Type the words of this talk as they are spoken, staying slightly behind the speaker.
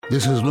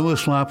This is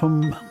Louis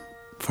Lapham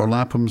for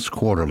Lapham's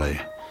Quarterly,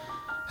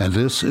 and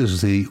this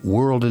is the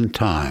World in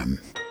Time.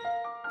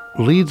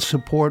 Lead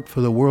support for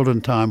the World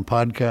in Time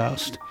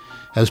podcast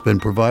has been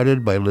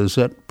provided by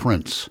Lisette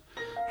Prince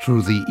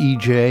through the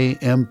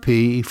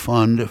EJMP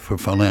Fund for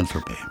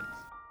Philanthropy.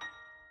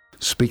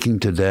 Speaking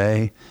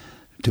today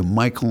to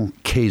Michael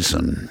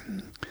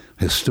Kazin,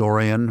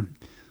 historian,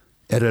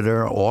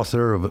 editor,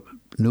 author of a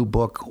new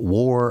book,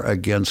 War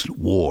Against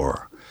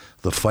War,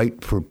 The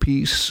Fight for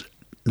Peace,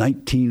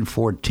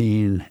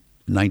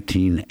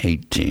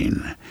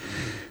 1914-1918.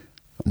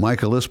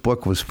 Michael, this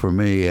book was for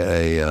me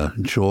a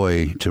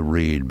joy to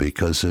read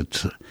because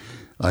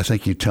I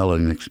think you tell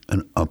an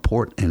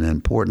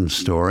important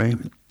story,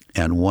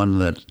 and one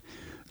that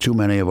too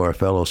many of our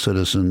fellow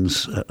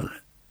citizens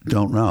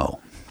don't know.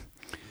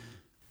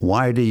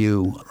 Why do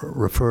you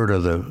refer to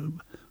the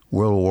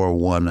World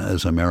War I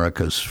as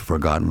America's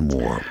forgotten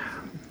war?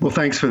 Well,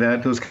 thanks for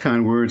those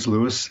kind words,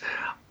 Louis.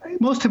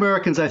 Most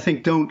Americans, I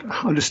think, don't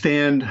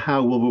understand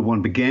how World War I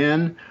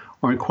began,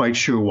 aren't quite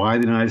sure why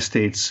the United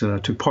States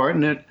took part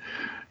in it,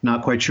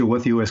 not quite sure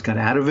what the U.S. got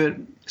out of it.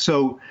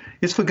 So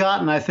it's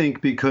forgotten, I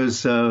think,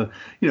 because,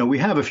 we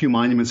have a few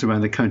monuments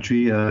around the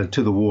country to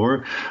the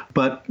war,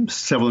 but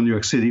several in New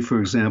York City,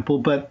 for example.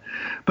 But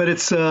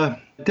it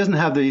doesn't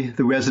have the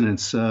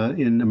resonance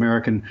in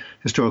American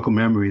historical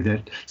memory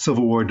that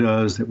Civil War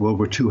does, that World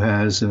War II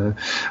has,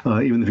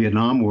 even the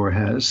Vietnam War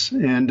has.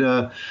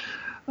 And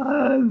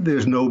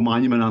there's no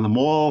monument on the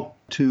mall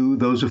to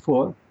those who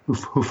fought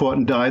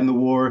and died in the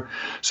war.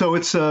 So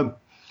it's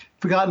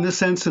forgotten in this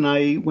sense.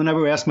 And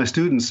whenever I ask my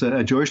students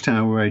at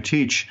Georgetown, where I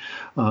teach,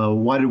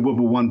 why did World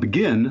War I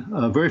begin,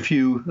 very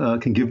few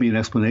can give me an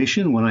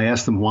explanation. When I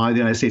ask them why the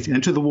United States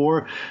entered the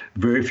war,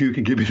 very few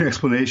can give me an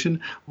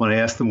explanation. When I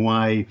ask them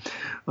why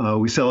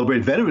we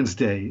celebrate Veterans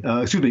Day,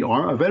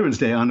 Veterans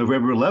Day on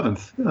November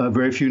 11th,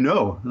 very few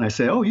know. And I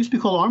say, it used to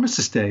be called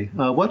Armistice Day.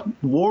 What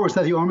war was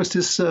that the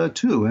armistice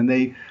to? And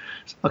a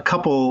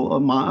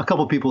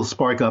couple people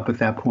spark up at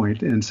that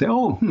point and say,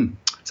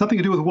 something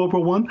to do with World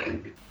War I?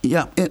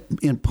 Yeah,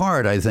 in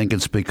part, I think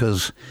it's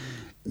because,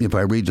 if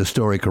I read the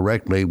story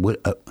correctly,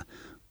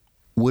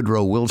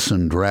 Woodrow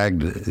Wilson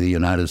dragged the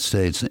United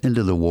States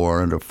into the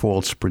war under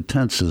false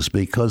pretenses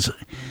because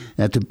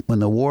when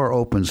the war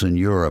opens in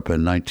Europe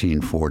in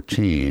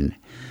 1914,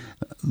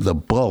 the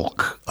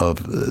bulk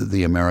of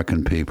the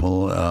American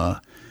people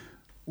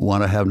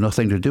want to have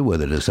nothing to do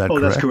with it. Is that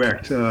correct? That's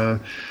correct.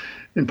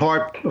 In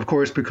part, of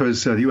course,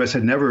 because the U.S.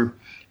 had never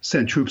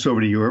sent troops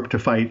over to Europe to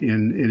fight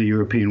in a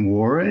European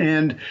war.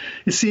 And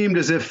it seemed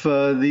as if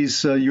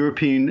these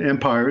European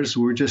empires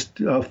were just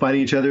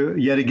fighting each other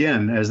yet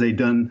again, as they'd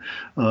done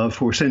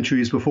for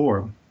centuries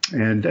before.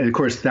 And of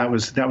course, that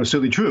was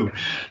certainly true.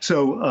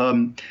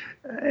 So,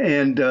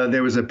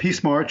 there was a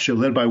peace march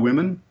led by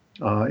women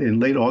in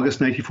late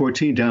August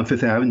 1914 down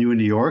Fifth Avenue in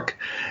New York.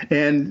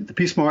 And the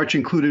Peace March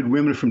included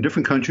women from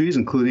different countries,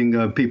 including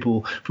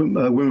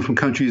women from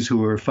countries who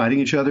were fighting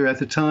each other at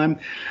the time.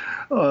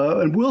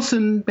 And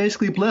Wilson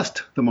basically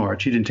blessed the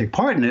march. He didn't take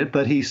part in it,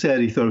 but he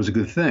said he thought it was a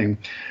good thing.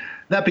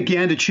 That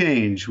began to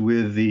change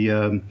with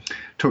the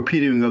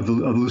torpedoing of the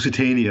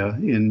Lusitania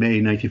in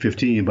May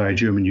 1915 by a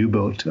German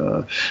U-boat,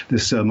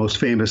 this most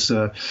famous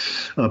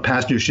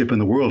passenger ship in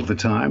the world at the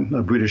time,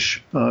 a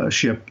British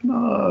ship,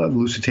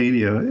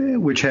 Lusitania,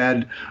 which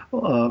had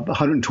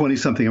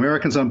 120-something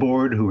Americans on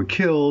board who were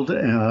killed.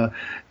 And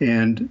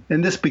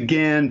this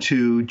began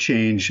to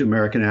change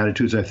American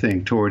attitudes, I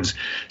think, towards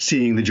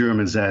seeing the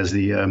Germans as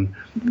the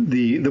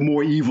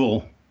more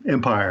evil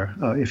empire,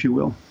 if you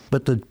will.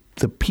 But the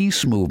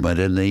peace movement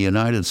in the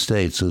United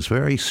States is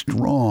very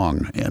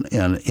strong,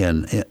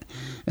 and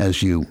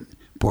as you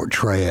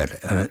portray it.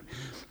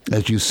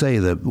 As you say,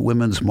 the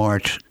Women's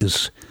March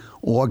is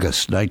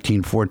August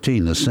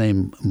 1914, the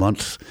same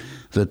month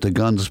that the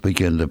guns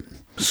begin to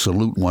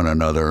salute one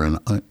another in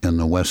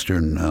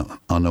the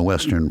on the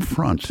Western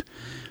Front.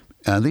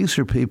 And these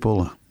are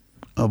people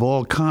of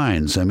all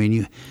kinds. I mean,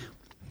 you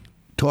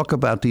talk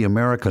about the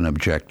American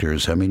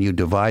objectors. I mean, you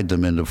divide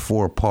them into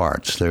four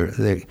parts.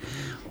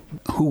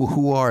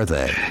 Who are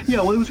they?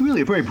 Yeah, well, it was really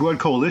a very broad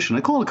coalition.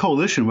 I call it a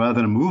coalition rather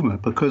than a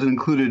movement because it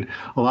included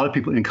a lot of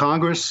people in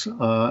Congress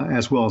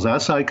as well as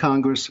outside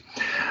Congress.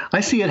 I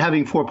see it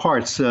having four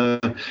parts.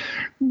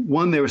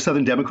 One, there were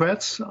Southern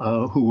Democrats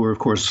who were, of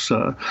course,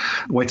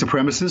 white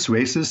supremacists,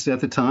 racists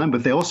at the time,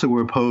 but they also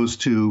were opposed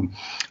to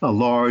a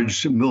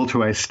large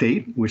militarized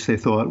state, which they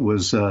thought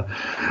was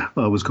going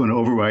to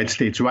override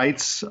states'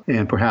 rights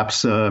and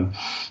perhaps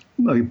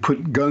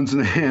put guns in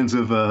the hands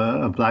of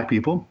black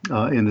people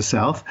in the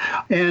South.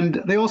 And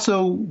they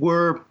also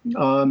were,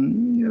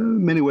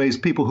 in many ways,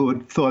 people who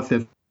had thought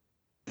that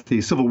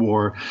the Civil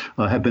War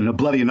had been a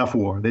bloody enough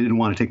war. They didn't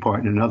want to take part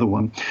in another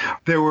one.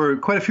 There were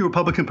quite a few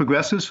Republican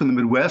progressives from the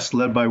Midwest,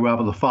 led by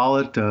Robert La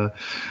Follette,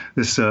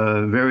 this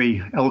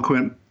very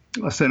eloquent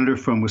senator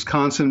from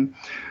Wisconsin,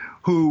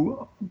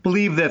 who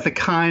believed that the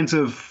kinds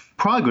of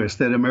progress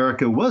that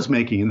America was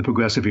making in the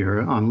progressive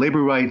era on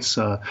labor rights,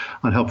 on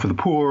help for the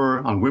poor,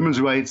 on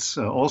women's rights,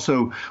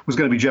 also was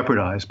going to be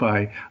jeopardized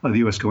by the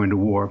U.S. going to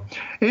war.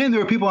 And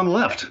there were people on the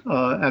left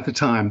at the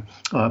time,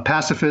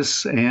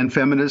 pacifists and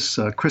feminists.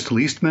 Crystal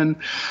Eastman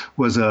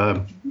was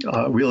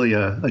really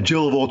a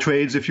Jill of all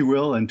trades, if you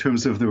will, in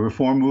terms of the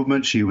reform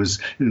movement. She was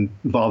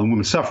involved in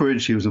women's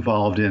suffrage. She was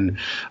involved in,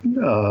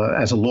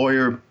 as a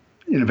lawyer,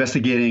 in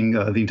investigating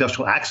the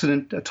industrial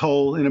accident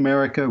toll in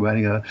America,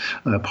 writing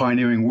a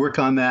pioneering work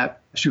on that.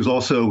 She was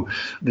also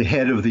the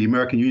head of the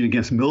American Union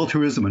Against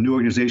Militarism, a new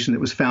organization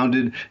that was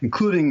founded,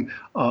 including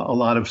a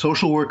lot of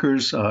social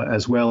workers,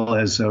 as well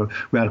as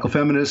radical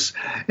feminists.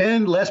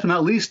 And last but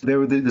not least, there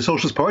were the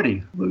Socialist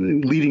Party.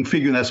 Leading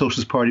figure in that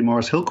Socialist Party,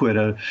 Morris Hillquit,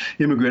 an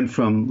immigrant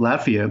from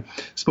Latvia,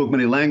 spoke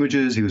many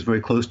languages. He was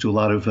very close to a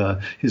lot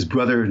of his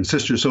brother and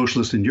sister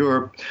socialists in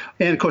Europe.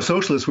 And, of course,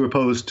 socialists were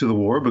opposed to the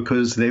war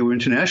because they were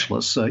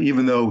internationalists,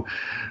 even though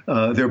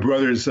their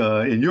brothers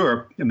in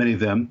Europe, and many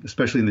of them,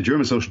 especially in the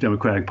German Social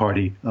Democratic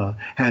Party,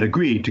 had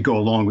agreed to go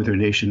along with their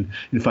nation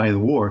in fighting the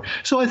war.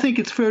 So I think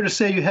it's fair to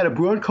say you had a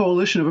broad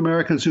coalition of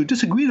Americans who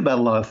disagreed about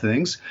a lot of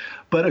things,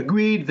 but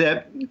agreed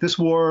that this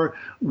war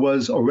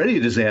was already a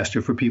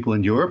disaster for people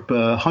in Europe.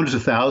 Hundreds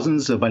of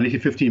thousands, by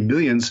 1915,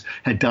 millions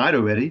had died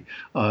already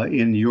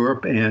in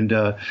Europe and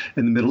in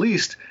the Middle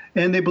East.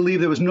 And they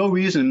believed there was no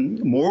reason,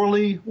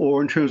 morally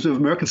or in terms of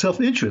American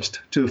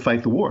self-interest, to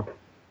fight the war.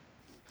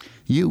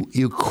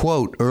 You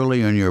quote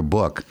early in your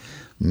book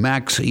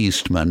Max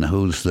Eastman,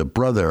 who's the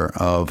brother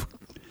of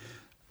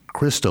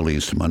Crystal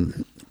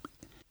Eastman.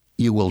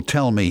 You will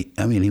tell me,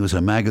 I mean, he was a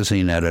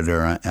magazine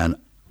editor and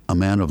a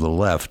man of the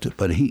left,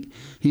 but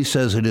he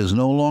says it is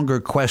no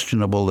longer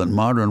questionable that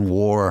modern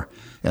war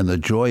and the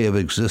joy of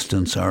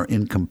existence are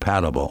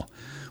incompatible.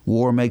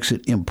 War makes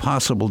it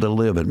impossible to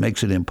live. It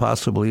makes it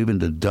impossible even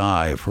to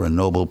die for a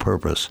noble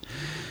purpose.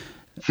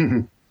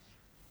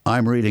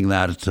 I'm reading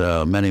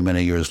that many,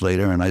 many years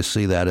later, and I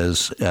see that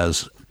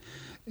as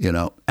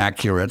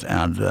accurate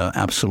and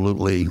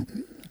absolutely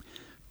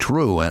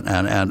true.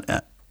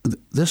 And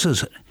this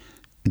is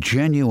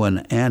genuine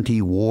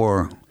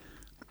anti-war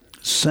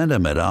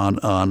sentiment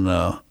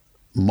on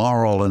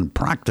moral and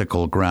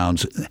practical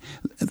grounds.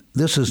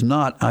 This is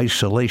not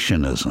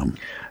isolationism.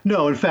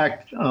 No, in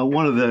fact,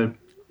 one of the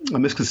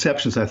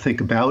misconceptions, I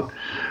think, about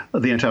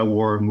the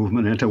anti-war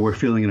movement, anti-war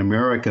feeling in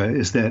America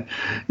is that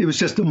it was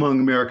just among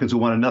Americans who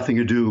wanted nothing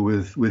to do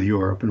with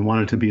Europe and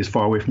wanted to be as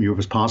far away from Europe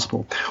as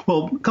possible.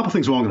 Well, a couple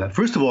things wrong with that.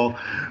 First of all,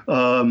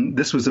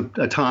 this was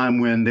a time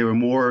when there were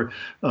more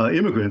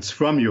immigrants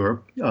from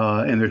Europe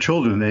and their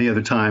children than any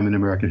other time in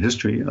American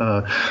history.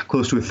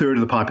 Close to a third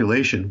of the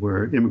population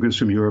were immigrants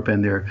from Europe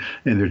and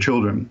their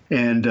children.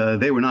 And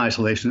they were not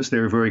isolationists. They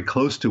were very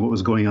close to what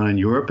was going on in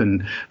Europe.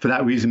 And for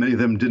that reason, many of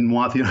them didn't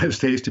want the United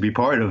States to be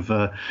part of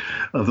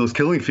those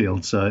killing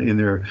fields in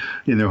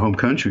their home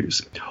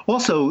countries.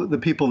 Also, the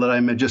people that I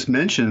just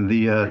mentioned,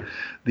 the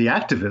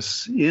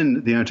activists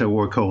in the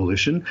anti-war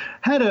coalition,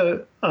 had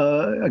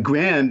a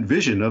grand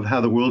vision of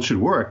how the world should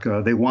work.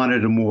 They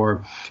wanted a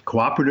more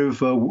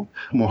cooperative, more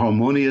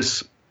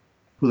harmonious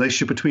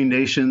relationship between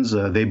nations.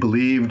 They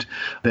believed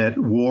that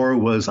war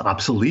was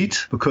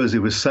obsolete because it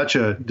was such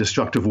a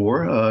destructive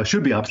war,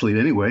 should be obsolete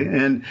anyway.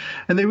 And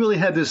they really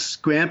had this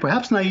grand,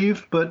 perhaps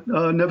naive, but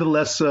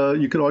nevertheless,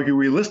 you could argue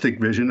realistic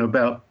vision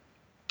about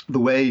the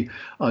way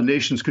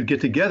nations could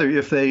get together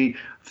if they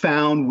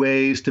found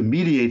ways to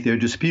mediate their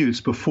disputes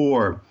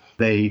before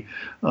they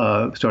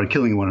started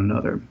killing one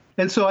another.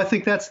 And so I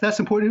think that's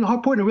important. It's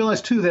important to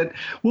realize, too, that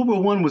World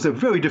War I was a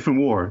very different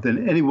war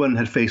than anyone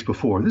had faced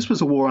before. This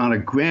was a war on a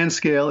grand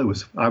scale. It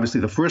was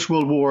obviously the First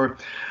World War.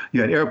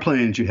 You had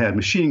airplanes, you had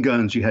machine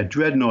guns, you had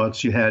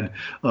dreadnoughts, you had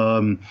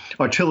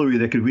artillery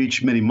that could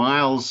reach many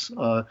miles.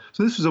 So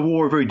this was a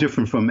war very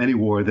different from any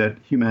war that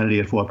humanity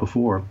had fought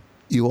before.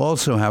 You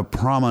also have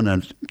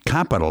prominent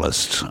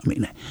capitalists. I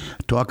mean,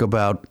 talk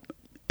about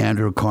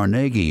Andrew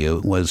Carnegie,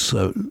 who was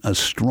a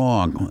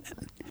strong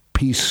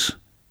peace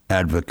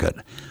advocate.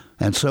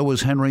 And so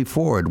was Henry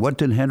Ford. What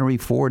did Henry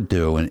Ford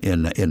do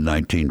in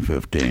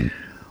 1915?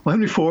 Well,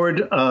 Henry Ford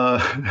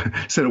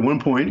said at one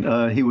point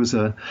he was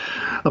a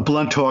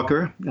blunt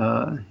talker.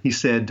 He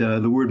said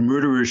the word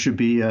murderer should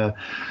be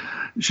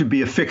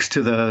affixed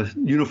to the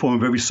uniform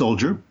of every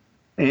soldier.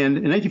 And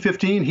in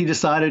 1915, he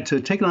decided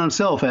to take it on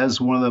himself as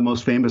one of the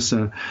most famous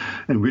and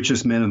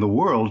richest men in the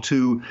world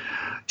to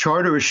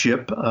charter a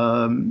ship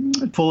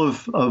full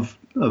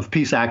of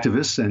peace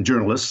activists and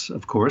journalists,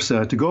 of course,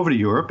 to go over to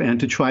Europe and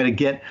to try to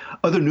get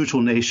other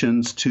neutral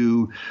nations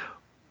to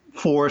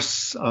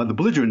force the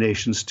belligerent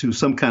nations to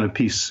some kind of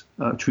peace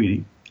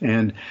treaty.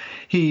 And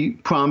he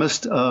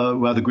promised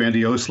rather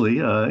grandiosely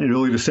in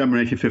early December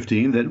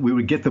 1915 that we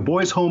would get the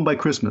boys home by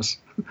Christmas,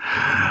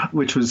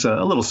 which was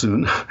a little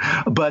soon.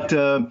 But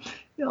a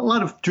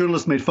lot of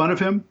journalists made fun of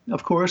him,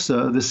 of course.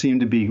 This seemed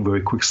to be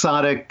very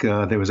quixotic.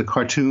 There was a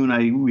cartoon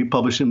I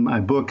republished in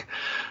my book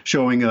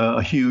showing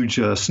a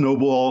huge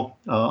snowball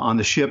on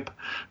the ship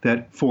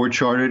that Ford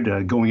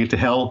chartered going into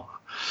hell.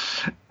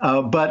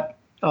 But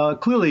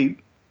clearly,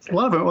 a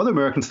lot of other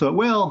Americans thought,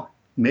 well,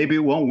 maybe it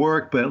won't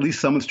work, but at least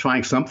someone's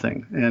trying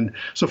something. And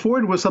so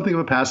Ford was something of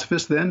a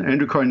pacifist then.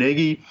 Andrew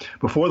Carnegie,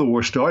 before the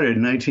war started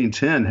in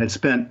 1910, had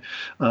spent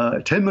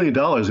 $10 million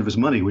of his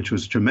money, which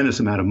was a tremendous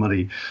amount of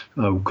money,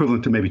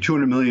 equivalent to maybe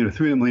 $200 million or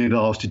 $300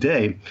 million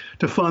today,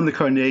 to fund the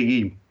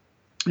Carnegie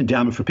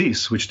Endowment for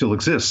Peace, which still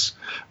exists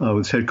with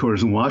its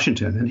headquarters in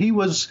Washington. And he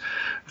was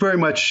very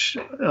much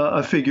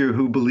a figure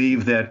who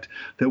believed that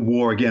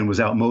war, again,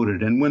 was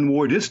outmoded. And when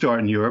war did start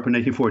in Europe in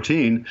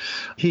 1914,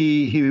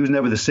 he was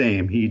never the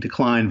same. He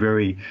declined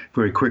very,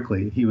 very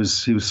quickly. He was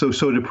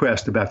so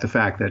depressed about the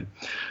fact that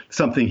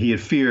something he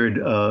had feared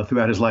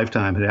throughout his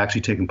lifetime had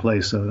actually taken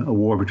place, a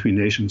war between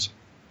nations.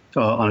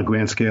 On a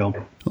grand scale.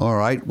 All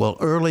right. Well,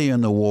 early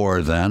in the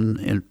war,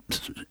 then,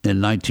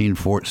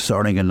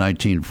 starting in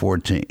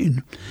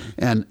 1914,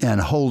 and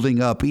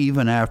holding up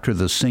even after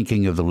the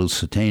sinking of the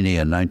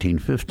Lusitania in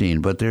 1915.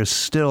 But there's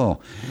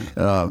still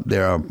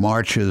there are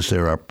marches,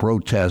 there are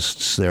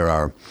protests, there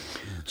are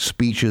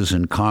speeches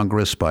in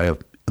Congress by a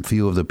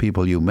few of the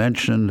people you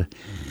mentioned.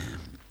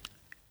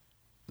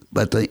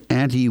 But the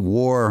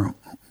anti-war,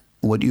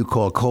 what you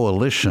call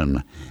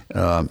coalition,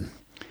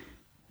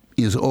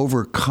 is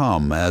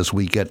overcome as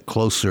we get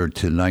closer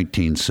to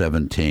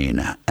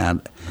 1917.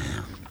 And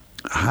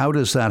how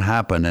does that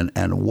happen?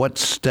 And what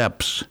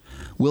steps?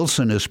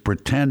 Wilson is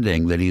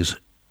pretending that he's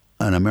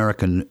an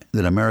American,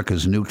 that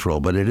America's neutral,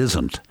 but it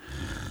isn't.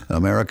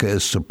 America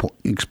is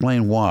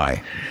explain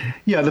why.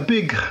 Yeah, the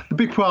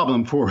big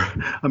problem for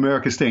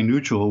America staying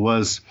neutral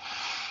was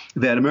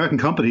that American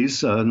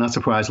companies, not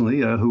surprisingly,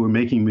 who were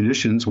making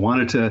munitions,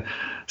 wanted to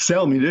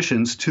sell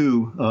munitions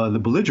to the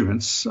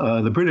belligerents.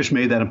 The British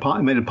made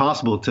it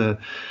possible to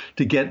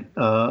get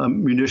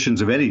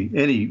munitions of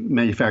any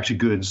manufactured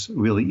goods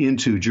really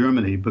into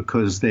Germany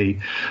because they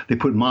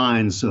put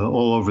mines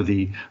all over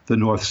the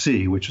North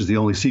Sea, which was the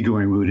only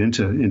seagoing route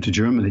into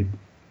Germany.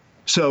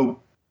 So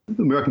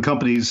American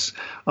companies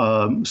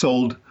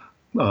sold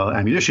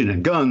ammunition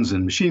and guns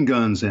and machine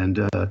guns and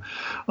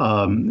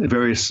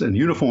various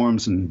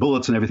uniforms and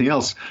bullets and everything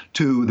else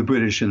to the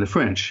British and the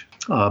French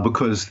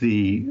because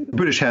the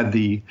British had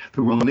the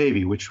Royal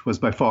Navy, which was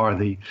by far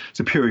the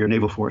superior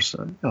naval force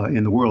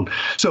in the world.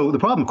 So the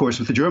problem, of course,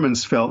 was the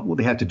Germans felt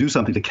they had to do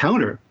something to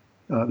counter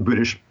the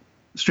British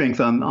strength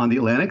on the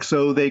Atlantic.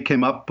 So they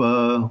came up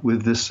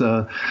with this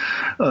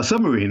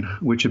submarine,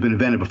 which had been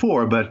invented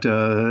before, but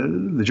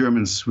the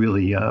Germans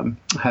really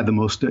had the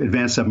most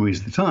advanced submarines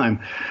at the time.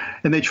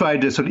 And they tried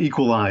to sort of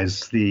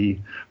equalize the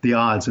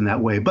odds in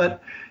that way.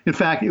 But in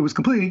fact, it was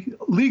completely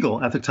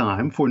legal at the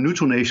time for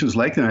neutral nations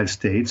like the United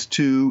States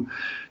to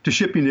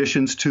ship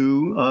munitions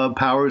to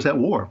powers at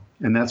war.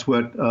 And that's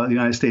what the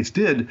United States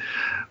did.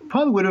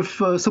 Probably would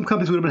have, some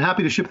companies would have been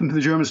happy to ship them to the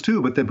Germans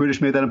too, but the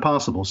British made that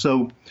impossible.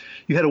 So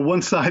you had a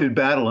one-sided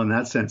battle in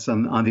that sense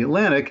on the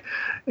Atlantic.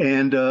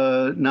 And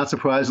not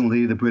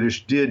surprisingly, the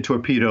British did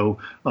torpedo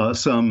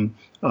some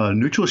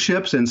neutral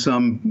ships and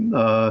some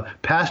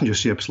passenger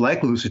ships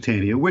like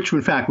Lusitania, which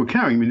in fact were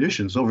carrying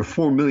munitions, over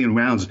 4 million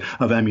rounds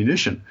of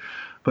ammunition.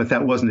 But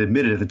that wasn't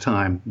admitted at the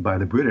time by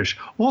the British.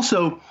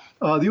 Also,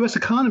 the U.S.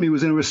 economy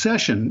was in a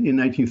recession in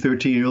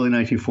 1913, early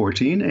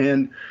 1914,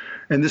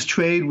 and this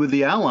trade with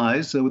the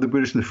Allies, with the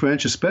British and the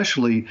French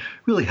especially,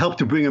 really helped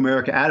to bring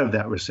America out of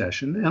that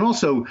recession. And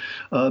also,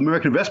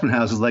 American investment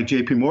houses like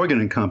J.P.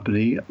 Morgan and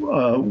Company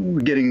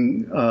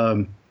became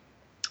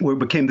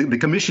the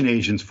commission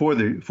agents for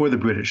the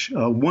British.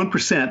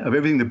 1% of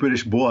everything the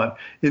British bought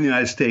in the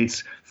United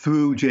States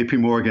through J.P.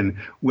 Morgan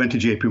went to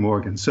J.P.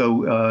 Morgan.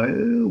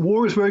 So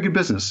war is very good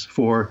business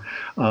for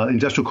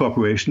industrial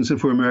corporations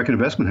and for American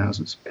investment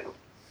houses.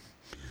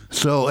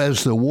 So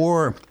as the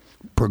war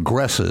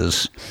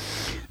progresses,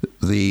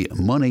 the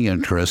money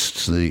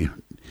interests, the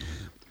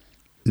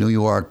New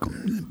York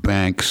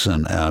banks,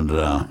 and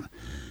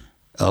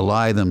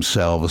ally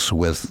themselves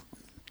with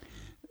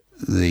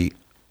the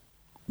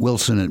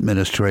Wilson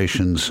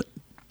administration's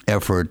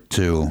effort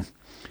to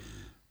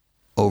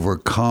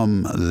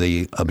overcome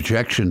the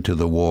objection to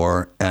the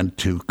war and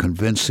to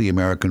convince the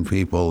American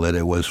people that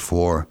it was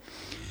for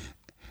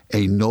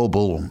a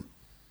noble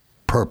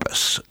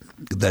purpose,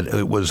 that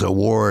it was a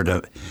war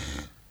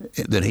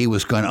that he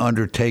was going to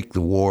undertake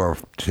the war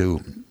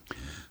to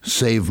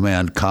save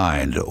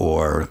mankind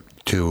or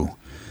to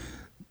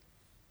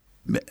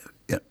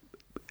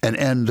an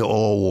end to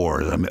all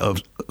wars. I mean,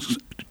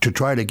 to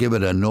try to give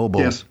it a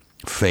noble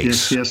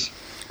face. Yes.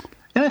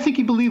 And I think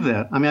he believed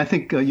that. I mean, I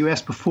think you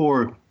asked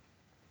before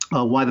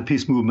why the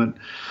peace movement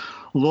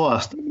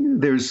lost.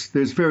 There's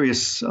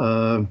various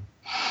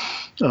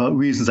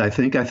reasons. I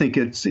think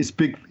its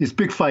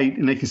big fight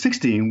in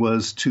 1916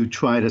 was to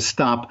try to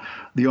stop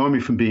the army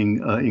from being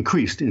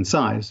increased in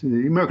size.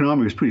 The American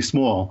army was pretty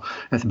small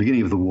at the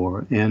beginning of the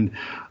war, and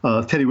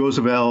Teddy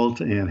Roosevelt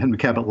and Henry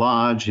Cabot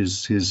Lodge,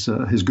 his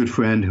good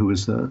friend, who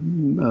was the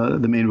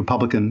main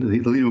Republican, the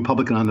leading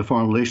Republican on the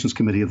Foreign Relations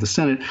Committee of the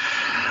Senate,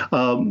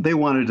 they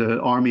wanted an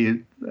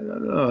army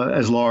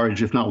as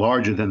large, if not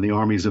larger, than the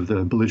armies of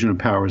the belligerent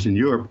powers in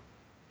Europe.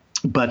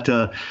 But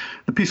the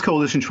Peace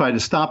Coalition tried to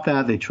stop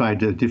that. They tried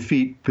to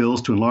defeat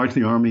bills to enlarge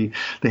the Army.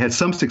 They had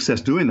some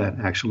success doing that,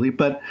 actually.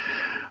 But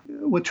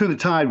what turned the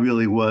tide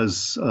really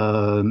was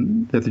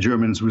that the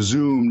Germans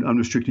resumed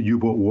unrestricted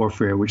U-boat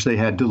warfare, which they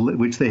had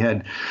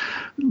at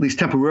least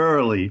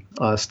temporarily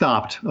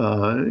stopped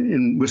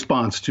in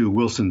response to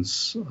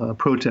Wilson's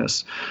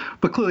protests.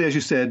 But clearly, as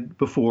you said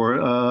before,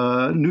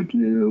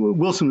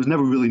 Wilson was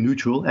never really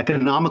neutral.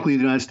 Economically,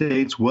 the United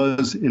States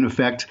was, in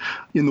effect,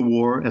 in the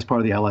war as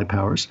part of the Allied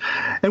powers.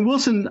 And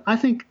Wilson, I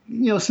think,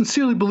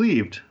 sincerely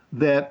believed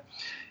that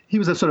he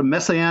was a sort of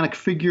messianic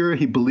figure.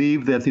 He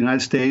believed that the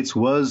United States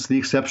was the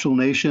exceptional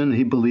nation.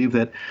 He believed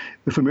that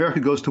if America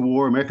goes to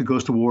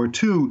war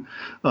to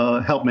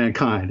help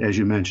mankind, as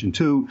you mentioned,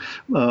 to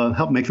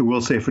help make the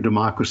world safe for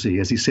democracy,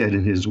 as he said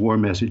in his war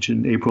message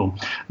in April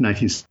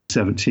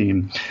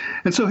 1917.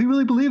 And so he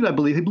really believed,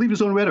 he believed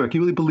his own rhetoric. He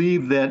really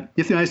believed that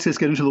if the United States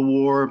get into the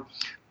war,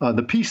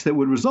 the peace that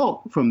would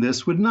result from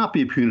this would not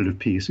be a punitive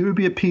peace. It would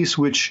be a peace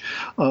which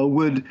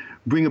would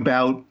bring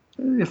about,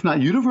 if not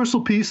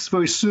universal peace,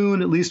 very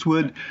soon at least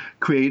would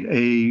create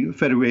a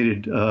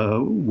federated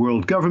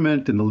world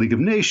government in the League of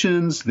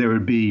Nations. There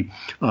would be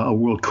a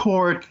world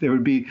court. There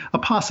would be a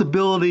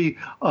possibility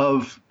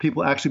of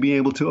people actually being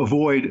able to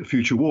avoid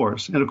future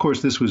wars. And of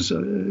course, this was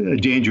a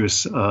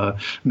dangerous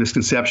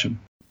misconception.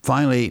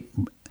 Finally,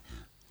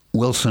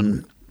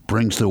 Wilson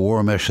brings the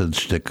war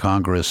message to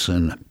Congress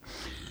in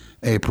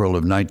April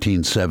of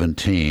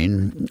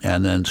 1917,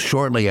 and then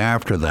shortly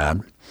after that,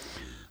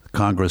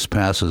 Congress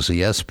passes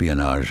the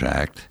Espionage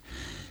Act.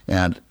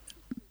 And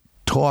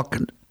talk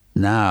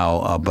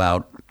now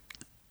about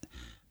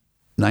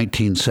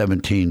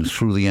 1917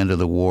 through the end of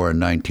the war in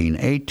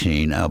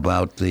 1918,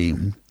 about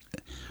the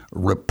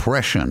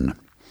repression,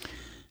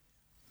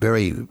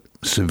 very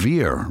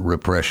severe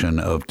repression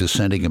of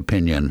dissenting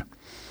opinion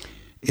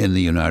in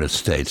the United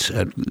States.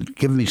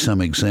 Give me some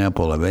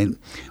example.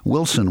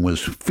 Wilson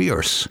was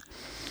fierce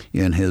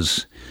in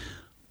his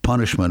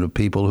punishment of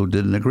people who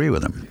didn't agree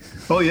with him.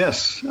 Oh,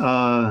 yes.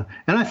 And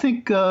I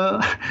think,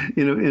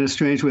 in a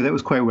strange way, that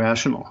was quite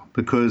rational,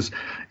 because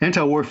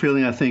anti-war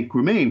feeling, I think,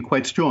 remained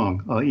quite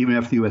strong even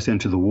after the U.S.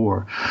 entered the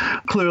war.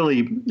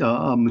 Clearly,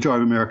 a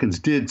majority of Americans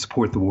did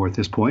support the war at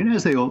this point,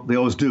 as they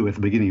always do at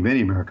the beginning of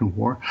any American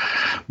war.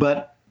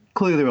 But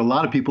clearly, there were a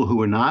lot of people who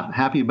were not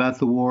happy about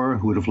the war,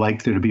 who would have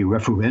liked there to be a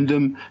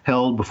referendum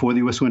held before the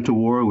U.S. went to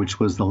war, which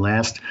was the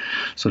last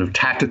sort of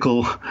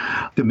tactical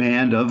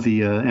demand of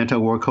the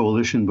anti-war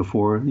coalition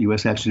before the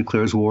U.S. actually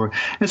declares war.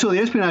 And so the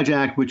Espionage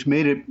Act, which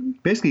made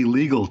it basically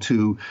illegal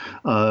to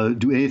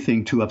do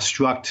anything to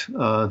obstruct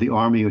the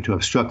Army or to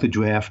obstruct the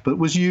draft, but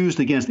was used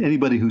against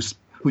anybody who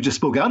just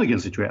spoke out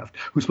against the draft,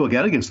 who spoke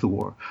out against the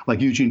war,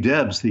 like Eugene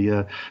Debs,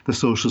 the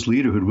socialist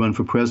leader who'd run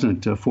for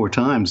president 4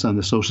 times on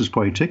the Socialist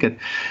Party ticket.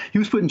 He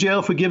was put in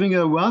jail for giving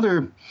a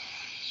rather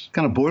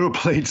kind of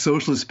boilerplate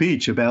socialist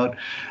speech about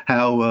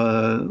how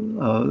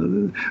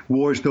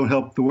wars don't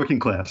help the working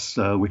class,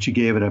 which he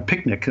gave at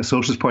a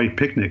Socialist Party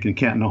picnic in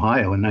Canton,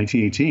 Ohio in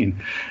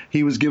 1918.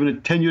 He was given a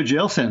 10-year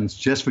jail sentence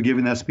just for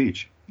giving that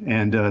speech.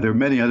 And there are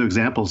many other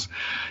examples,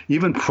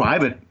 even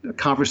private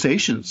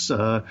conversations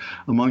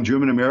among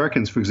German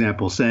Americans, for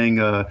example, saying,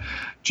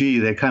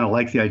 they kind of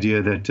like the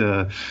idea that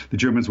the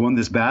Germans won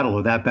this battle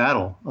or that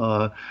battle.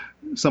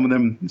 Some of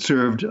them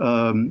served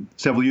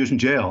several years in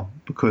jail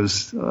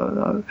because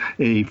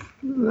a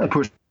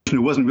person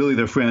who wasn't really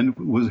their friend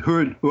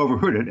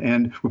overheard it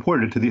and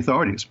reported it to the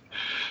authorities.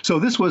 So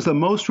this was the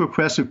most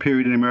repressive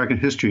period in American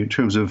history in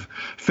terms of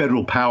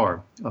federal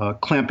power,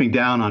 clamping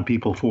down on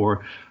people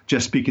for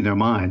just speaking their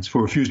minds,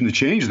 for refusing to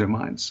change their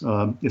minds,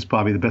 is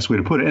probably the best way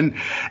to put it. And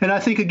I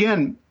think,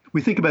 again,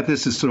 we think about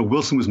this as sort of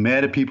Wilson was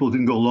mad at people who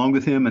didn't go along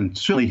with him, and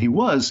certainly he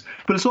was.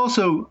 But it's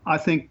also, I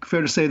think,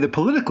 fair to say that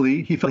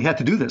politically he felt he had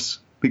to do this,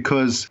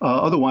 because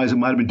otherwise it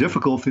might have been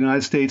difficult for the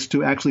United States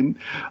to actually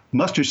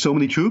muster so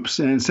many troops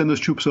and send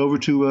those troops over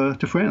to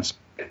France.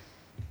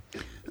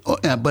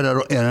 But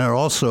it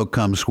also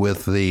comes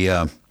with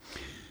the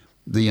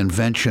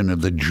invention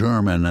of the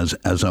German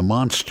as a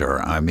monster.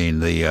 I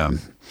mean,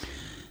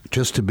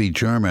 just to be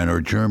German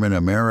or German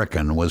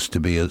American was to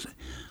be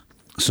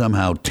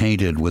somehow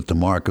tainted with the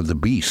mark of the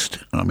beast.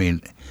 I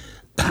mean,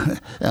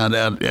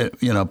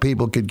 and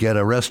people could get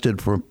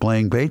arrested for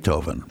playing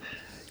Beethoven.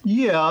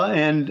 Yeah,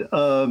 and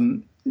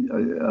the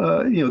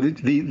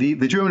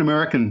German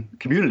American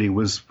community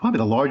was probably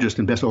the largest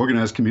and best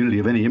organized community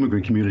of any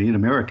immigrant community in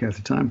America at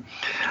the time.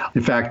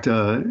 In fact,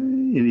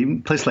 in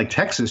even places like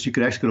Texas, you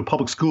could actually go to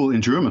public school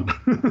in German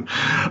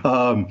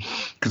because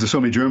there's so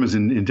many Germans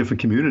in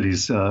different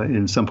communities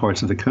in some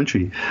parts of the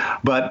country.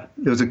 But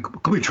there was a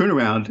complete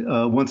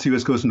turnaround once the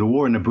U.S. goes into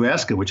war in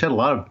Nebraska, which had a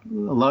lot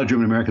of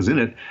German Americans in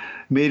it.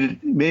 Made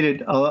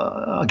it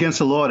against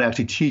the law to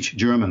actually teach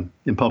German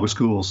in public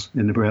schools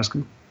in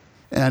Nebraska.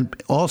 And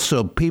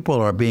also, people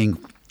are being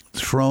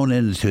thrown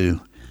into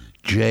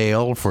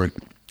jail for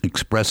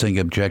expressing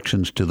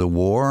objections to the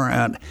war,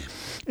 and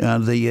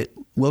the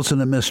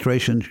Wilson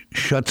administration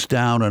shuts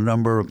down a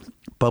number of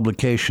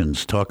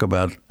publications, talk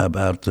about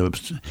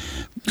the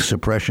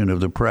suppression of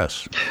the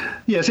press.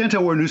 Yes,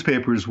 anti-war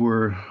newspapers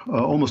were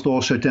almost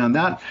all shut down.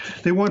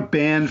 They weren't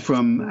banned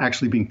from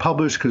actually being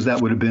published, because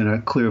that would have been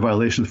a clear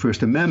violation of the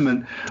First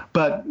Amendment,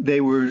 but they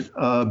were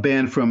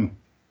banned from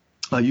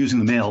using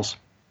the mails,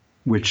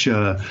 which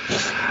legal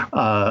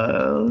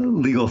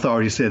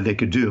authorities said they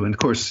could do. And of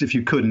course, if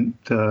you couldn't,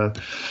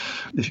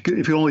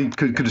 if you only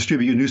could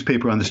distribute a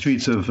newspaper on the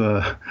streets of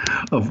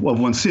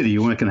one city,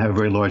 you weren't going to have a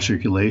very large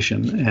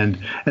circulation. And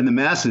the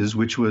Masses,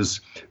 which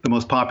was the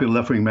most popular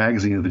left-wing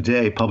magazine of the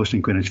day, published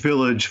in Greenwich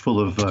Village, full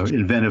of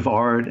inventive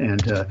art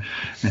and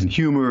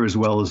humor, as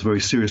well as very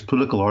serious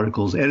political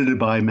articles, edited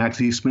by Max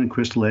Eastman,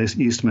 Crystal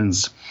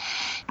Eastman's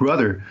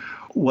brother,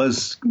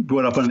 was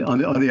brought up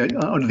under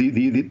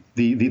the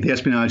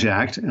Espionage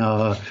Act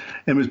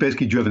and was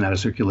basically driven out of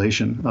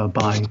circulation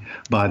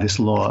by this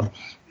law.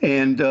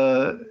 And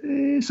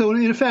so,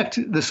 in effect,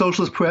 the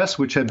socialist press,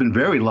 which had been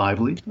very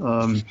lively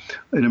in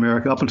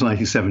America up until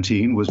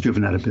 1917, was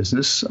driven out of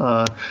business.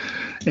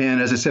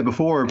 And as I said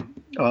before,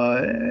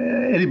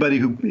 anybody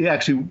who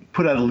actually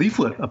put out a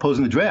leaflet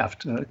opposing the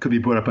draft could be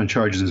brought up on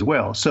charges as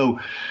well. So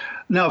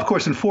now, of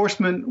course,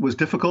 enforcement was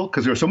difficult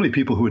because there are so many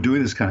people who were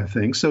doing this kind of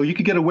thing. So you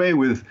could get away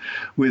with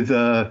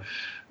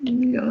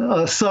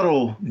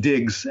subtle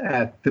digs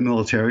at the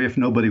military if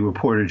nobody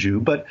reported you.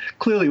 But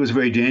clearly it was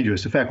very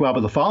dangerous. In fact,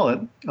 Robert La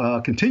Follette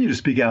continued to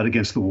speak out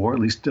against the war, at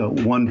least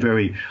one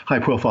very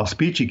high-profile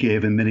speech he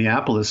gave in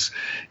Minneapolis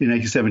in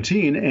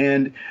 1917.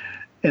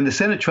 And the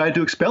Senate tried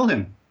to expel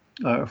him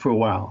for a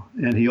while.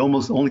 And he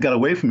almost only got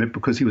away from it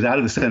because he was out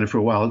of the Senate for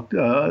a while,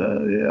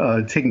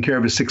 taking care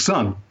of his sick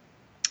son.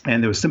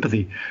 And there was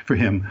sympathy for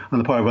him on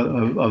the part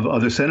of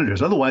other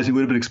senators. Otherwise, he would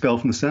have been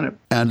expelled from the Senate.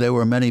 And there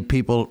were many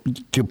people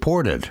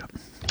deported.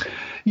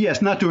 Yes,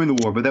 not during the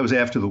war, but that was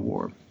after the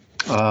war.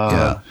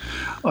 After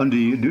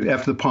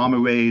the Palmer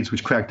raids,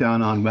 which cracked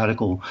down on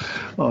radical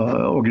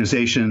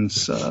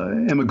organizations.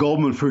 Emma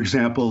Goldman, for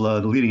example,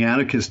 the leading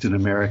anarchist in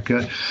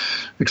America,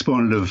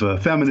 exponent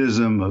of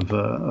feminism,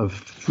 of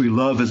free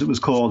love, as it was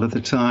called at the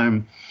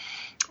time,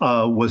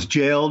 was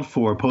jailed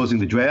for opposing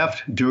the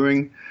draft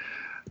during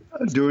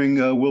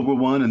World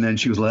War I, and then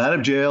she was let out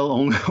of jail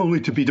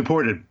only to be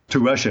deported to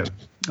Russia,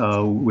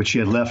 which she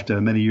had left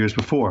many years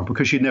before,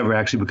 because she had never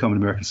actually become an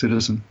American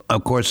citizen.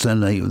 Of course, then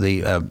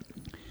the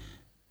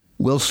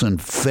Wilson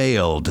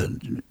failed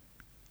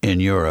in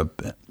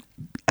Europe.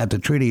 At the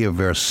Treaty of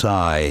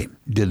Versailles,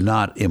 did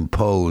not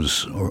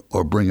impose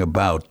or bring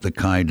about the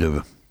kind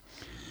of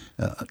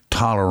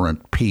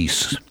tolerant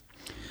peace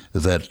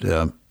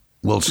that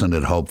Wilson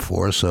had hoped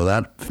for. So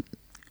that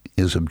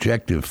his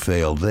objective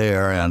failed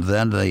there, and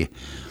then the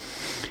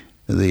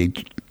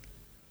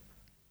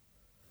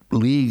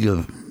League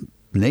of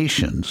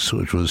Nations,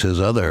 which was his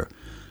other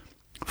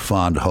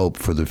fond hope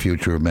for the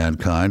future of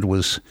mankind,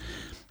 was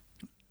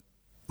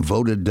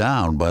voted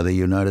down by the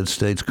United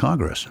States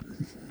Congress.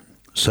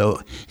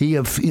 So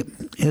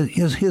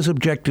his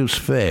objectives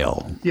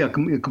fail. Yeah,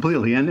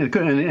 completely. And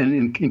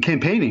in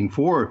campaigning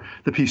for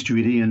the peace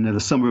treaty in the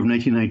summer of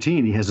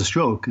 1919, he has a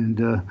stroke, and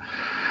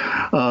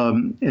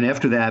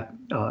after that,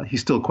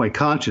 he's still quite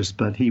conscious,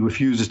 but he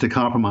refuses to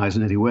compromise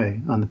in any way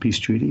on the peace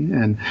treaty.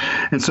 And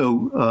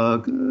so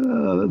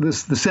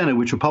the Senate,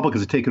 which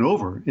Republicans had taken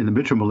over in the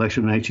midterm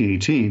election of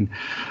 1918,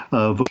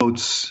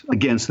 votes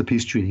against the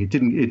peace treaty.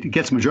 It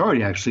gets a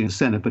majority actually in the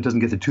Senate, but doesn't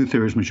get the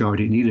 2/3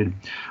 majority needed.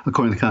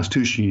 According to the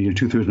Constitution, you need a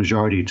 2/3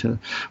 majority to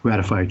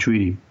ratify a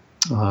treaty.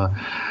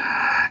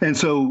 And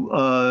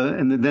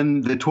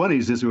then the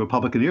 20s is the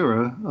Republican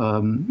era,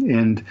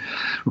 and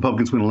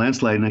Republicans win a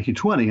landslide in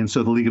 1920, and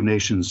so the League of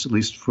Nations, at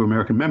least for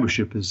American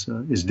membership, is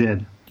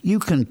dead. You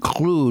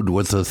conclude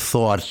with the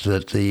thought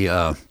that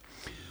the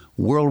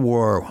World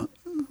War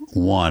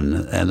I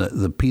and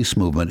the peace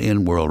movement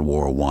in World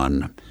War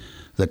I,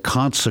 the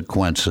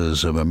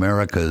consequences of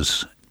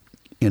America's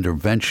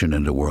intervention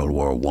into World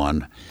War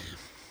I,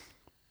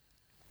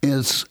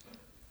 is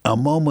a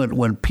moment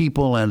when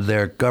people and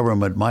their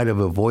government might have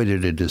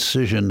avoided a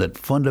decision that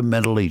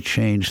fundamentally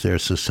changed their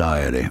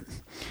society.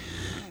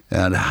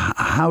 And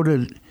how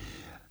did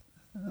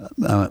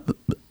I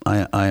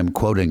am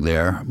quoting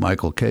there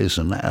Michael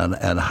Kazin,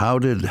 and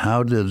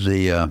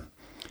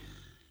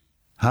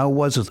how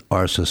was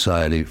our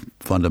society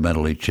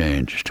fundamentally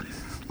changed?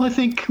 Well, I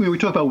think we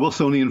talk about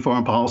Wilsonian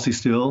foreign policy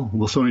still,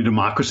 Wilsonian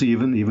democracy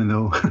even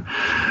though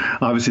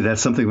obviously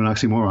that's something we're an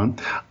oxymoron.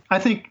 I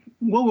think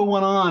World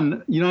War I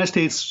the United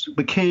States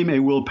became a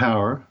world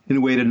power in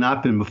a way it had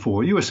not been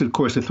before. The U.S., of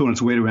course, had thrown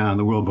its weight around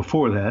the world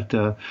before that,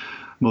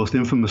 most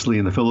infamously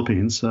in the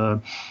Philippines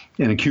and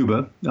in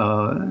Cuba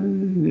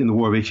in the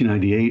War of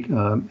 1898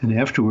 and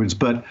afterwards.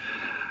 But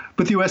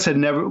the U.S.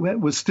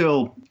 was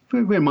still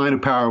a very minor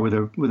power with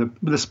a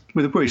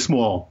very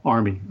small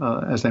army,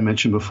 as I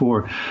mentioned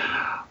before.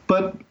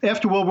 But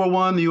after World War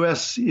I, the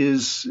U.S.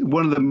 is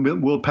one of the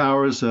world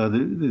powers. The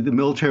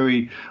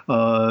military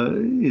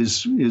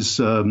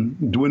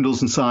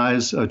dwindles in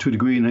size to a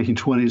degree in the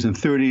 1920s and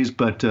 30s,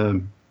 but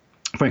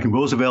Franklin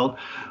Roosevelt,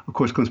 of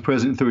course, becomes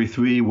president in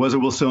 1933, was a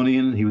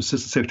Wilsonian. He was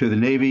Assistant Secretary of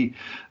the Navy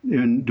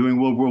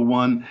during World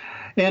War I.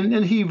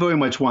 And he very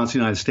much wants the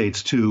United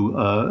States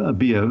to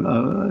be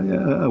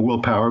a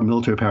world power,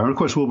 military power. And of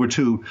course, from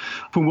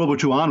World War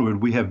II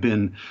onward, we have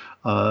been,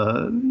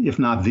 if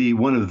not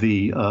one of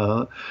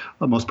the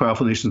most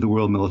powerful nations of the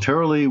world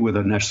militarily, with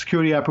a national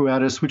security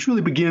apparatus, which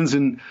really begins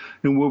in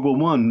World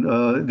War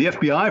I. The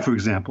FBI, for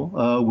example,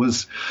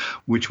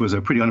 which was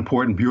a pretty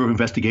unimportant Bureau of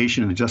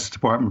Investigation in the Justice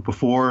Department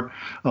before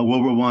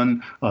World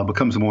War I,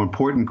 becomes a more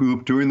important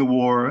group during the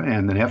war.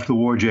 And then after the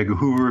war, J. Edgar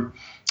Hoover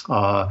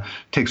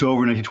takes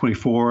over in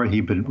 1924.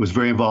 He was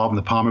very involved in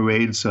the Palmer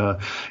raids in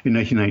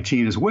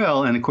 1919 as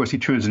well. And of course, he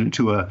turns it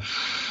into a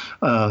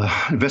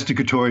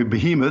investigatory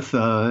behemoth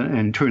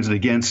and turns it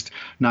against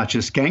not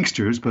just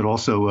gangsters, but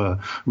also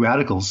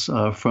radicals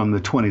from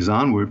the 20s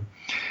onward.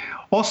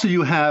 Also,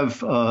 you have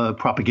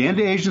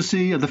propaganda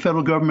agency of the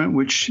federal government,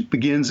 which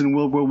begins in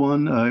World War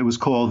I. It was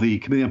called the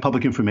Committee on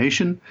Public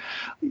Information,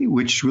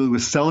 which really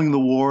was selling the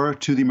war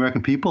to the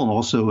American people and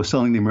also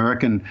selling the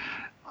American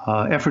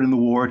effort in the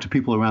war to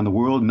people around the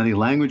world in many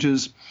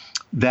languages.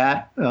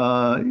 That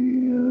the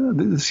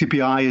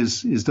CPI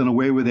is done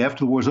away with after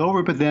the war's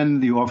over, but then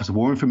the Office of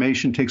War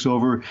Information takes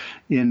over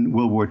in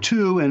World War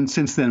II. And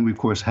since then, we, of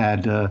course,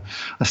 had a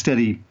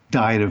steady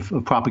diet of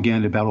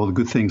propaganda about all the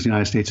good things the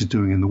United States is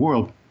doing in the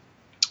world.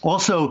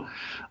 Also,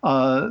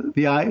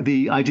 the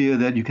idea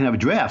that you can have a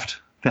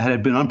draft that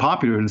had been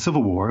unpopular in the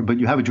Civil War, but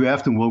you have a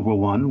draft in World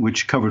War I,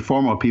 which covered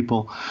far more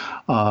people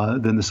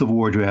than the Civil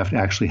War draft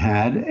actually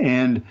had.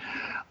 And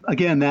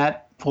again,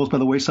 that falls by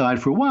the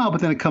wayside for a while, but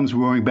then it comes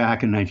roaring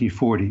back in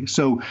 1940.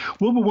 So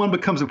World War I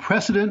becomes a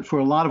precedent for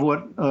a lot of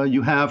what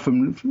you have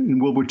in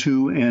World War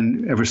II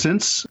and ever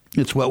since.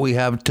 It's what we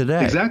have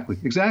today.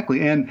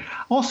 Exactly. And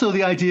also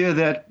the idea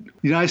that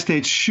the United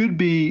States should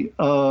be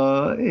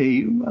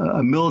a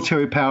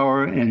military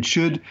power and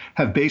should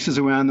have bases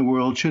around the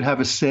world, should have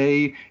a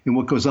say in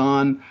what goes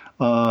on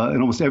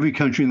in almost every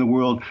country in the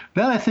world.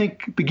 That, I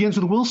think, begins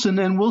with Wilson.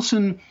 And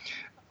Wilson,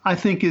 I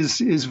think, is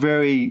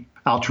very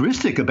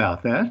altruistic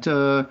about that.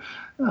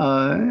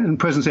 And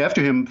presidents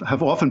after him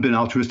have often been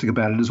altruistic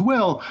about it as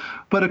well.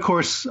 But of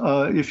course,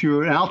 if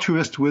you're an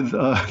altruist with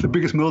the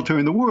biggest military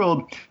in the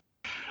world,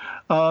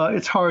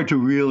 it's hard to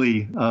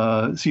really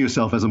see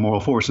yourself as a moral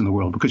force in the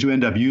world, because you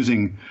end up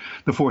using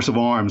the force of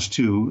arms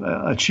to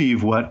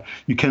achieve what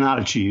you cannot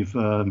achieve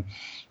through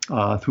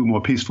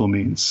more peaceful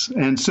means.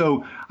 And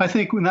so I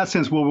think in that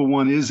sense, World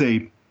War I is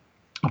a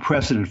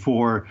precedent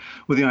for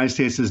what the United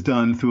States has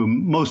done through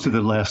most of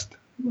the last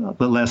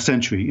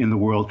century in the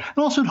world,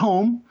 and also at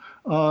home.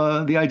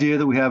 The idea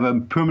that we have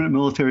a permanent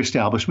military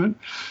establishment.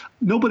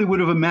 Nobody would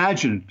have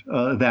imagined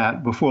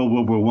that before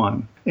World War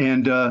I.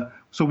 And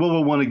so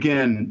World War I,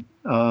 again,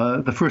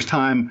 the first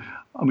time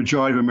a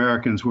majority of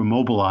Americans were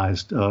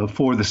mobilized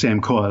for the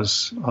same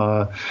cause.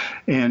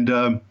 And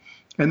there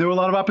were a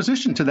lot of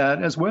opposition to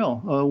that as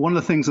well. One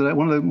of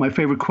my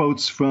favorite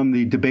quotes from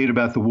the debate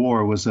about the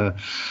war was a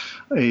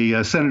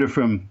senator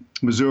from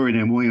Missouri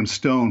named William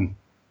Stone,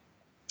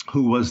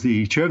 who was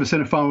the chair of the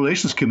Senate Foreign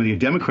Relations Committee, a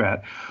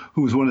Democrat,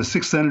 who was one of the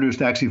 6 senators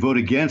to actually vote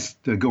against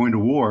going to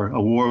war, a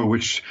war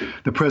which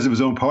the president of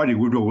his own party,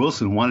 Woodrow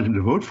Wilson, wanted him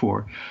to vote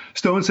for.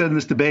 Stone said in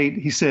this debate,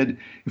 he said,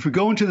 "If we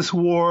go into this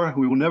war,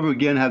 we will never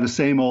again have the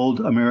same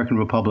old American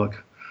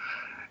republic."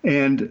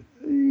 And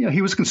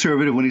he was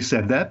conservative when he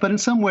said that, but in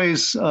some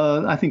ways,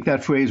 I think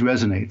that phrase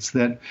resonates,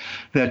 that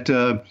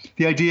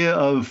the idea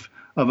of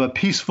a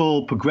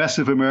peaceful,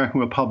 progressive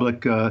American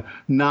republic,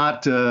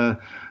 not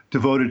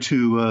devoted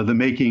to the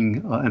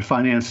making and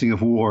financing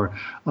of war.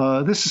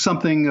 This is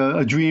something,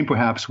 a dream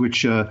perhaps,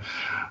 which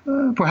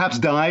perhaps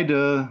died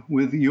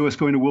with the U.S.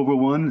 going to World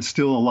War I. It's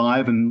still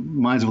alive in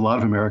minds of a lot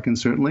of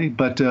Americans, certainly.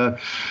 But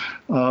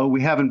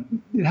it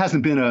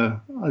hasn't been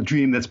a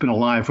dream that's been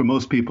alive for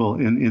most people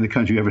in the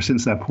country ever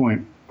since that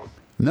point.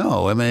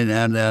 No, I mean,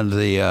 and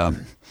the,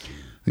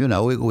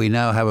 we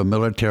now have a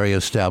military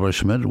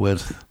establishment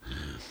with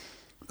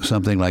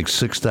something like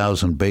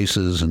 6,000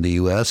 bases in the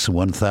U.S.,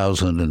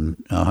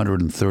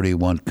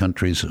 1,131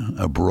 countries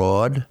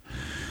abroad,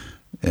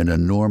 an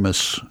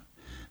enormous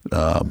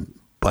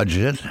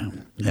budget,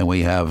 and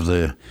we have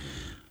the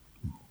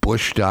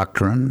Bush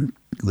Doctrine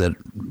that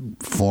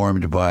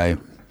formed by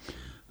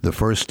the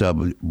first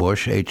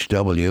Bush,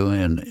 H.W.,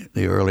 in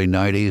the early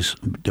 90s,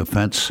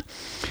 defense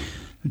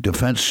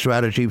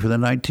strategy for the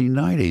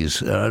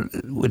 1990s,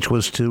 which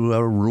was to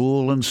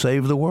rule and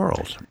save the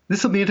world. This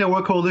is what the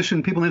anti-war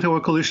coalition, people in the anti-war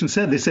coalition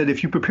said. They said,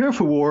 if you prepare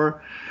for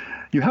war,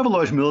 you have a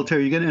large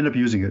military, you're going to end up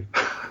using it.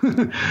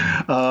 And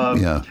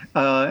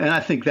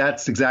I think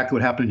that's exactly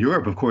what happened in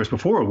Europe, of course,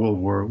 before World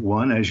War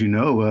I. As you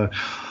know,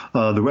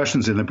 the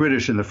Russians and the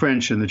British and the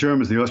French and the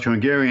Germans, the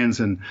Austro-Hungarians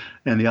and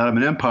the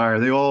Ottoman Empire,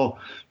 they all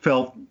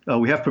felt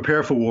we have to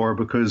prepare for war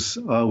because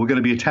we're going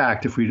to be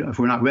attacked if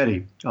we're not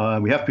ready.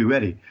 We have to be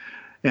ready.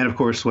 And, of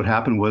course, what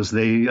happened was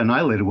they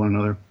annihilated one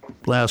another.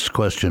 Last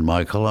question,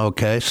 Michael.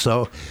 Okay,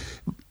 so,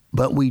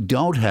 but we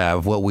don't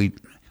have what we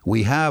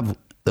have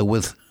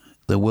with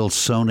the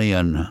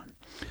Wilsonian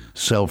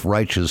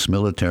self-righteous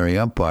military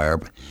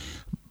empire.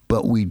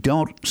 But we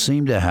don't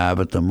seem to have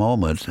at the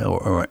moment,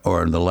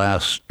 or in the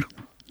last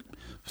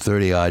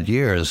 30-odd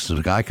years,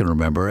 as I can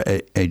remember,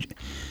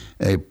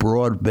 a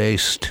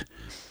broad-based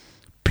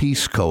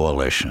peace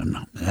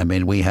coalition. I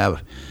mean, we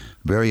have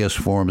various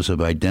forms of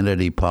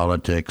identity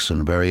politics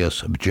and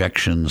various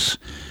objections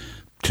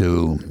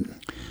to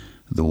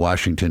the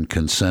Washington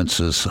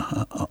consensus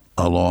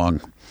along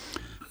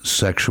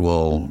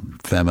sexual,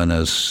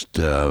 feminist,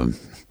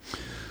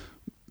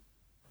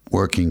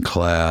 working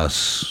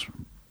class,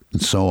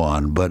 and so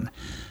on, but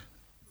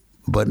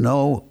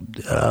no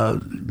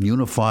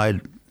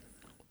unified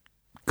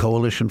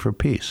coalition for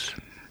peace.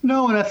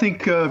 No, and I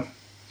think,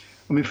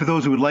 for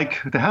those who would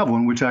like to have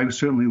one, which I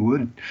certainly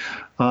would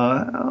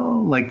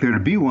like there to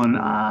be one,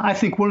 I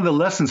think one of the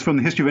lessons from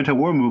the history of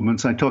anti-war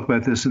movements, I talk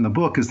about this in the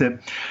book, is that,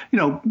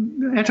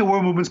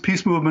 anti-war movements,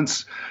 peace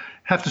movements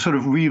have to sort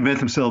of reinvent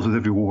themselves with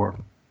every war.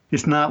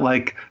 It's not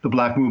like the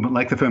black movement,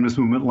 like the feminist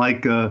movement,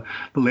 like the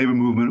labor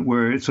movement,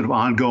 where it's sort of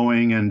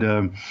ongoing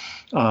and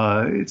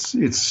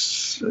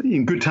it's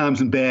in good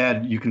times and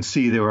bad. You can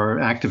see there are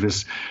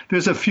activists.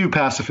 There's a few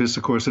pacifists,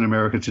 of course, in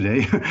America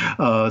today,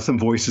 some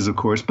voices, of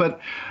course,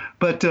 but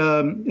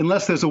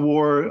unless there's a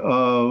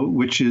war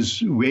which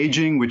is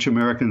raging, which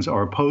Americans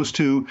are opposed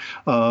to,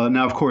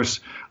 now, of course,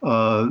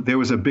 there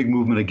was a big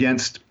movement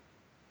against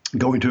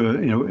going to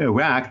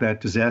Iraq,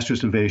 that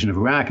disastrous invasion of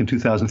Iraq in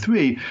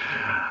 2003.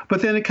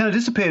 But then it kind of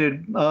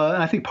dissipated. And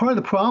I think part of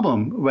the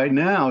problem right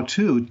now,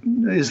 too,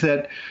 is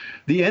that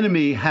the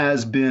enemy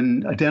has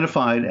been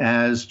identified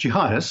as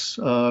jihadists,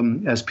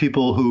 as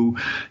people who,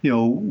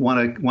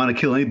 want to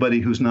kill anybody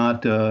who's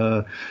not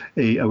a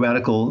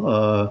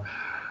radical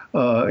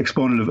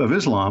exponent of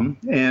Islam.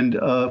 And,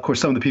 of course,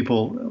 some of the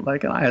people,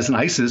 like as an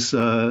ISIS,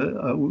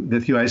 that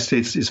the United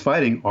States is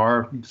fighting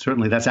are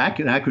certainly, that's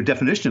an accurate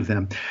definition of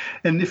them.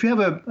 And if you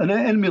have an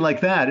enemy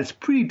like that, it's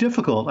pretty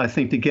difficult, I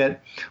think, to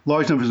get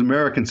large numbers of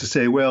Americans to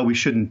say, well, we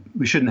shouldn't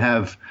be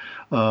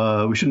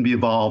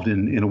involved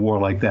in a war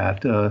like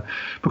that,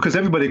 because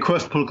everybody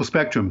across the political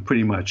spectrum,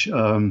 pretty much,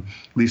 at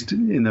least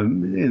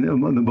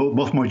in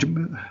both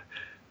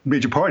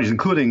major parties,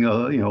 including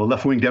a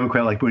left-wing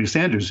Democrat like Bernie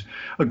Sanders,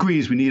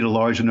 agrees we need a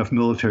large enough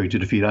military to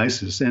defeat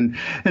ISIS. And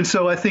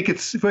so I think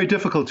it's very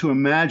difficult to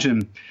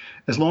imagine,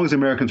 as long as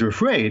Americans are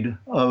afraid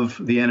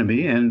of the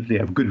enemy, and they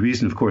have good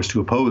reason, of course,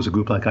 to oppose a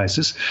group like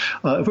ISIS,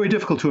 very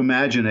difficult to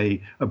imagine a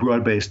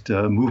broad-based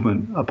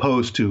movement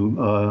opposed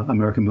to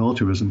American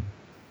militarism.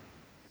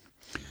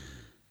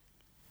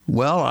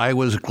 Well, I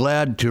was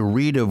glad to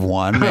read of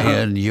one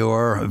in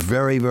your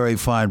very, very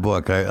fine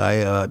book.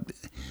 I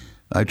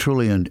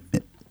truly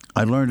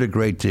I learned a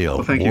great deal.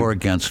 Well, thank you. War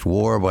Against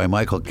War by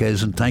Michael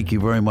Kazin. Thank you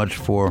very much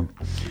for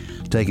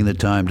taking the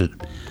time to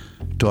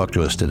talk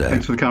to us today.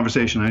 Thanks for the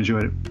conversation. I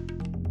enjoyed it.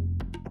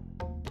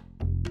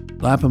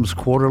 Lapham's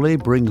Quarterly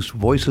brings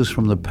voices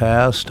from the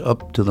past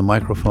up to the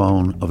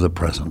microphone of the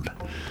present.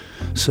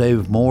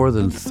 Save more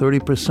than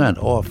 30%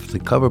 off the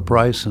cover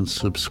price and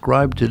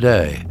subscribe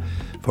today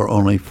for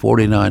only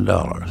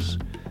 $49.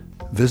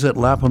 Visit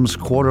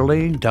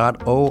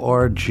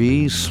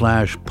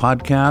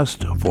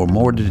laphamsquarterly.org/podcast for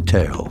more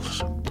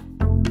details.